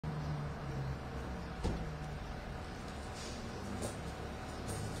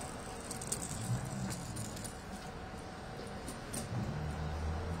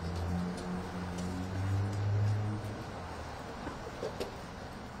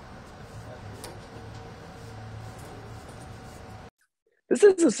This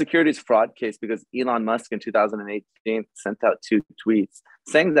is a securities fraud case because Elon Musk in 2018 sent out two tweets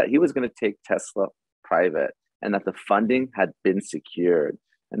saying that he was going to take Tesla private and that the funding had been secured.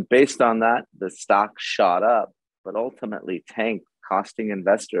 And based on that, the stock shot up, but ultimately tanked, costing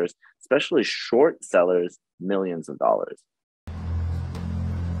investors, especially short sellers, millions of dollars.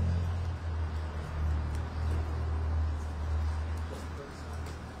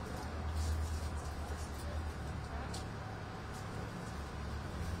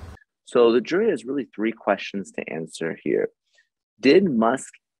 So the jury has really three questions to answer here. Did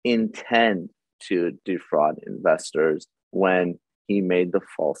Musk intend to defraud investors when he made the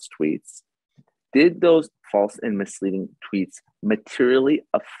false tweets? Did those false and misleading tweets materially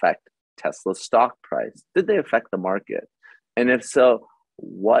affect Tesla's stock price? Did they affect the market? And if so,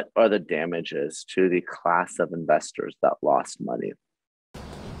 what are the damages to the class of investors that lost money?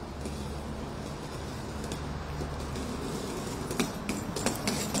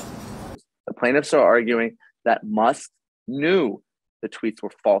 The plaintiffs are arguing that Musk knew the tweets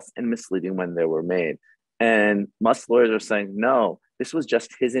were false and misleading when they were made. And Musk's lawyers are saying, no, this was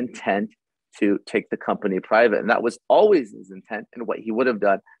just his intent to take the company private. And that was always his intent and what he would have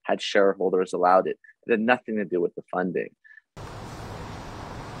done had shareholders allowed it. It had nothing to do with the funding.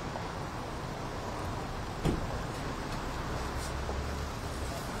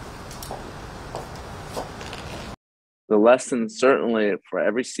 The lesson certainly for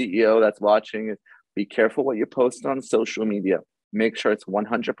every CEO that's watching is be careful what you post on social media. Make sure it's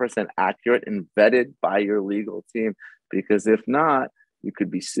 100% accurate and vetted by your legal team, because if not, you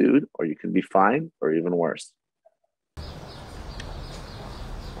could be sued or you could be fined or even worse.